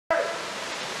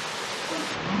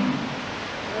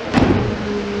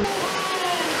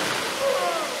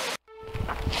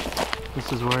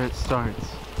This is where it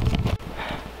starts.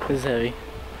 This is heavy.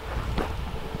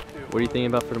 What are you thinking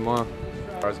about for tomorrow?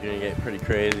 I was gonna get pretty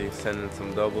crazy, sending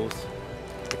some doubles.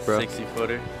 Bro. 60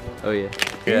 footer. Oh yeah.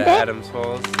 Yeah, Adams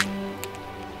Falls.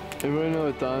 Everybody know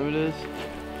what time it is?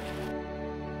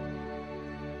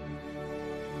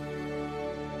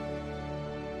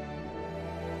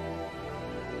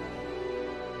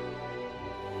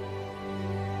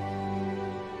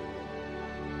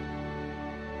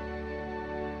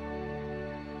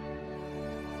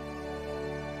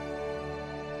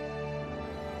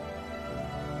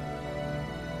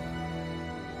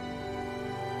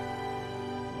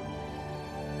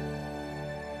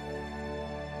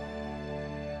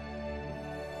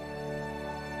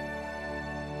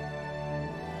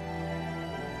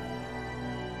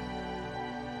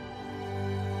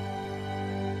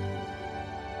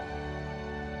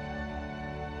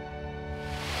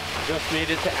 Just made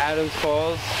it to Adams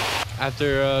Falls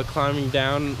after climbing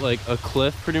down like a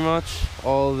cliff pretty much.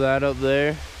 All of that up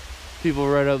there, people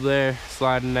right up there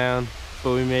sliding down,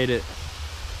 but we made it.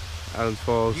 Adams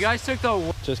Falls. You guys took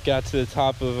the... Just got to the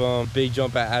top of big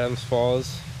jump at Adams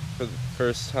Falls for the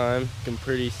first time. Looking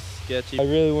pretty sketchy. I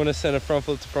really want to send a front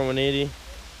flip to front 180.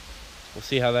 We'll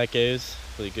see how that goes.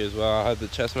 Hopefully it goes well. I'll have the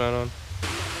chest mount on.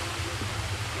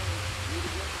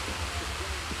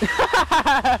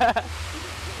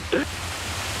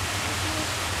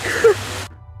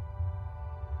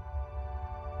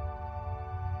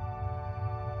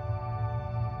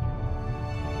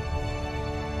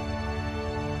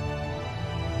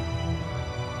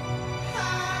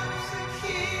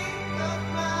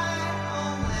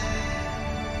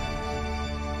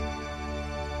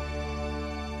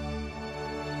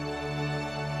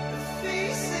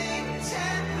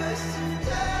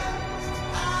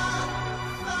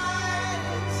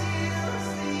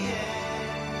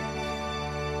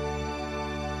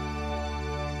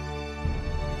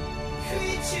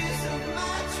 Creatures of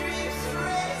my dreams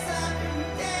rise up and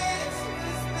dance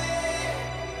with me.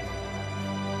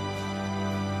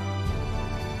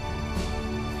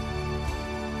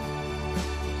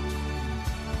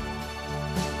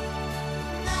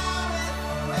 Now and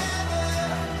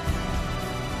forever,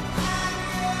 I'm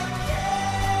your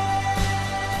king.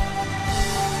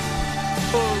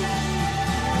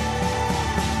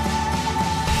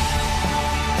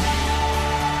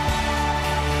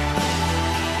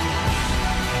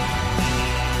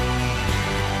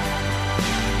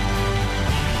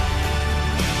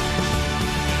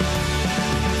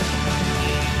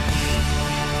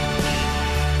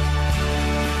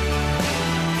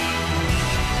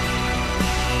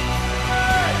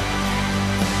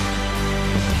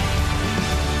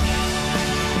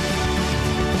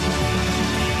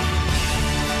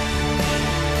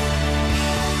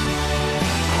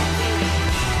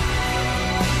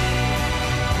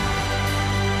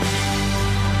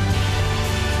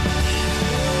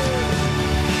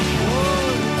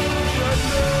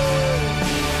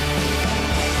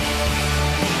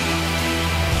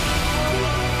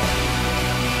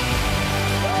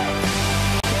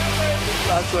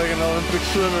 That's like an Olympic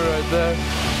swimmer right there.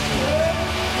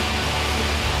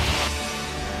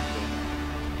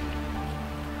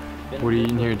 What are you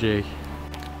eating here, Jake?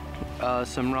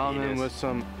 Some ramen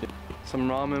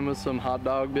with some hot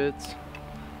dog bits.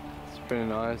 It's pretty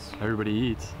nice. Everybody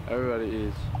eats. Everybody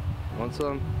eats. Want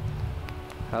some?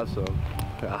 Have some.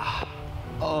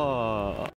 Oh.